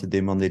everybody wanted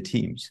them on their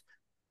teams.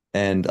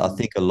 And I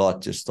think a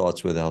lot just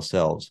starts with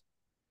ourselves.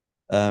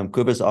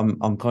 Cobus,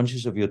 I'm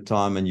conscious of your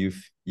time, and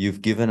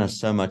you've given us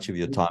so much of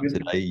your time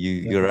today.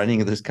 You're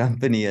running this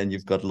company, and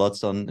you've got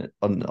lots on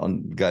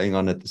going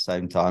on at the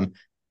same time.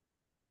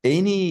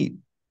 Any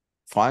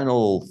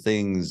final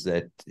things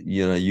that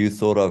you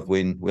thought of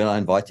when I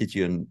invited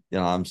you? And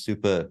I'm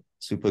super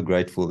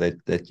grateful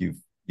that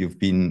you've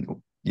been,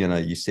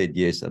 you said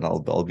yes, and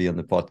I'll be on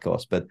the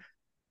podcast. But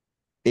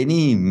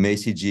any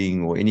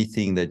messaging or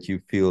anything that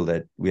you feel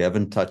that we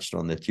haven't touched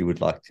on that you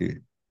would like to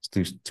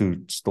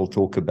still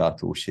talk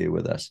about or share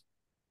with us?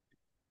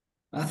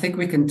 I think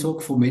we can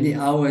talk for many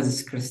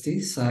hours, Christy.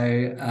 So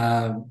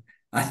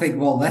I think,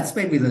 well, that's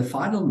maybe the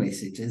final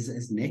message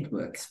is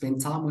network.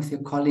 Spend time with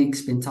your colleagues,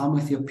 spend time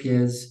with your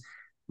peers,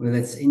 whether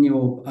it's in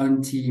your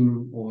own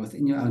team or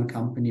within your own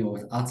company or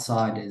with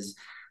outsiders.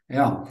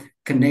 Yeah,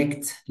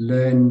 connect,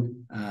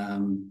 learn,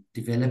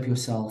 develop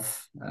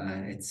yourself.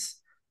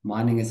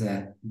 Mining is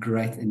a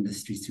great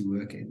industry to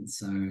work in.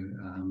 So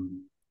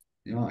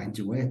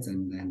enjoy it.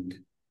 And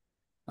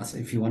so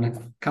if you want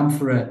to come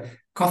for a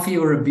coffee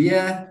or a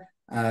beer,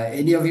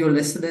 any of your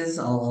listeners,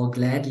 I'll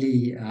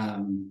gladly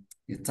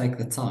take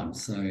the time.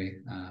 So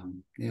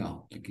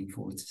looking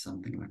forward to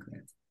something like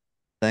that.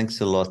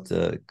 Thanks a lot,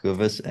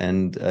 Cobus.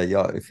 And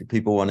if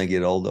people want to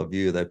get hold of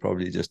you, they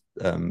probably just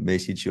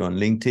message you on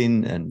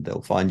LinkedIn and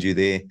they'll find you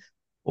there.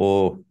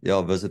 Or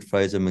visit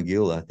Fraser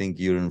McGill. I think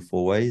you're in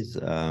Fourways.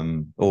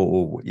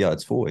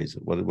 It's Fourways.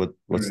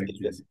 What's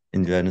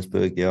in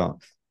Johannesburg? Yeah.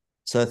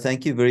 So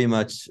thank you very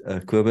much,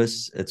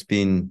 Cobus. It's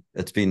been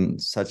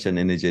such an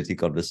energetic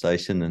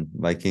conversation and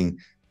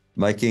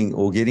making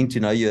or getting to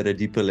know you at a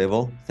deeper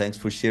level. Thanks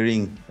for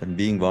sharing and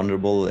being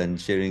vulnerable and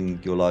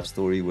sharing your life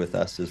story with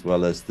us, as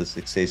well as the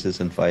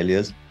successes and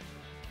failures.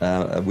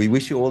 We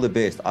wish you all the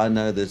best. I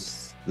know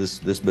this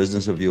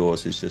business of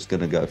yours is just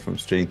going to go from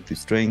strength to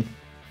strength,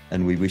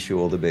 and we wish you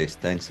all the best.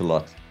 Thanks a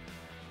lot.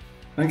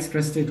 Thanks,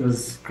 Christo. It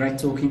was great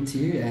talking to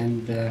you,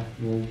 and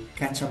we'll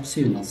catch up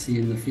soon. I'll see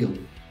you in the field.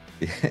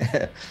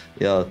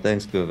 Yeah,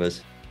 thanks,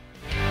 Cobus.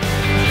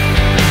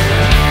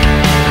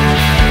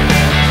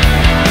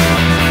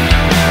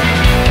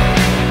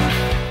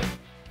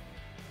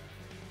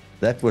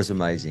 That was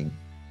amazing.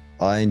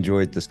 I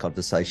enjoyed this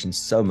conversation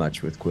so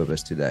much with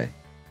Cobus today.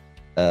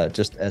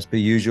 Just as per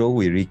usual,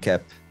 we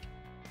recap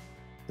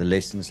the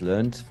lessons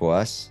learned for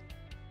us.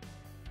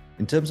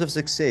 In terms of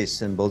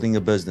success and building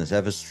a business,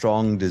 have a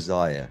strong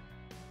desire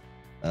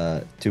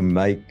to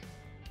make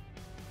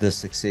the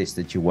success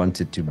that you want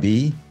it to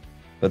be,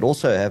 but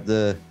also have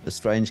the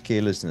strange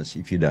carelessness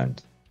if you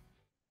don't.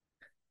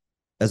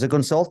 As a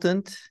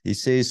consultant, he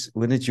says,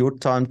 when it's your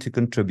time to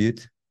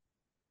contribute,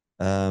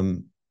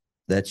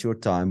 that's your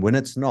time. When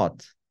it's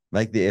not,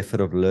 make the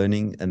effort of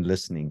learning and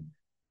listening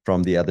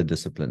from the other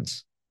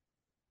disciplines.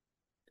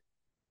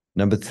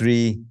 Number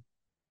 3,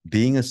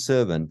 being a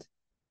servant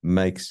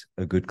makes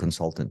a good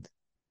consultant.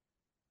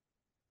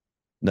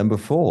 Number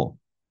 4,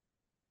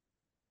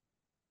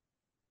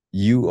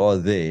 you are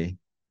there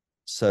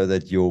so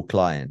that your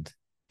client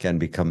can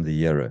become the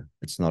hero.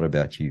 It's not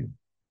about you.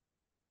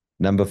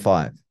 Number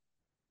 5,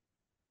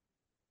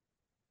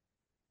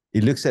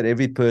 he looks at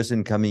every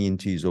person coming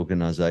into his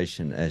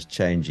organization as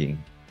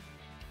changing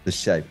the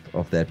shape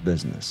of that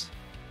business.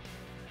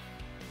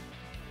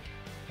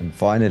 And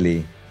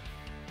finally,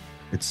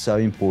 it's so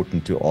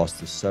important to ask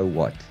the so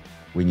what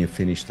when you're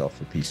finished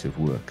off a piece of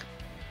work.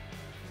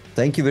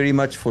 Thank you very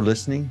much for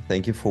listening.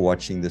 Thank you for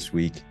watching this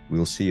week.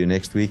 We'll see you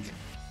next week.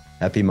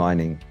 Happy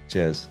mining.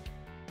 Cheers.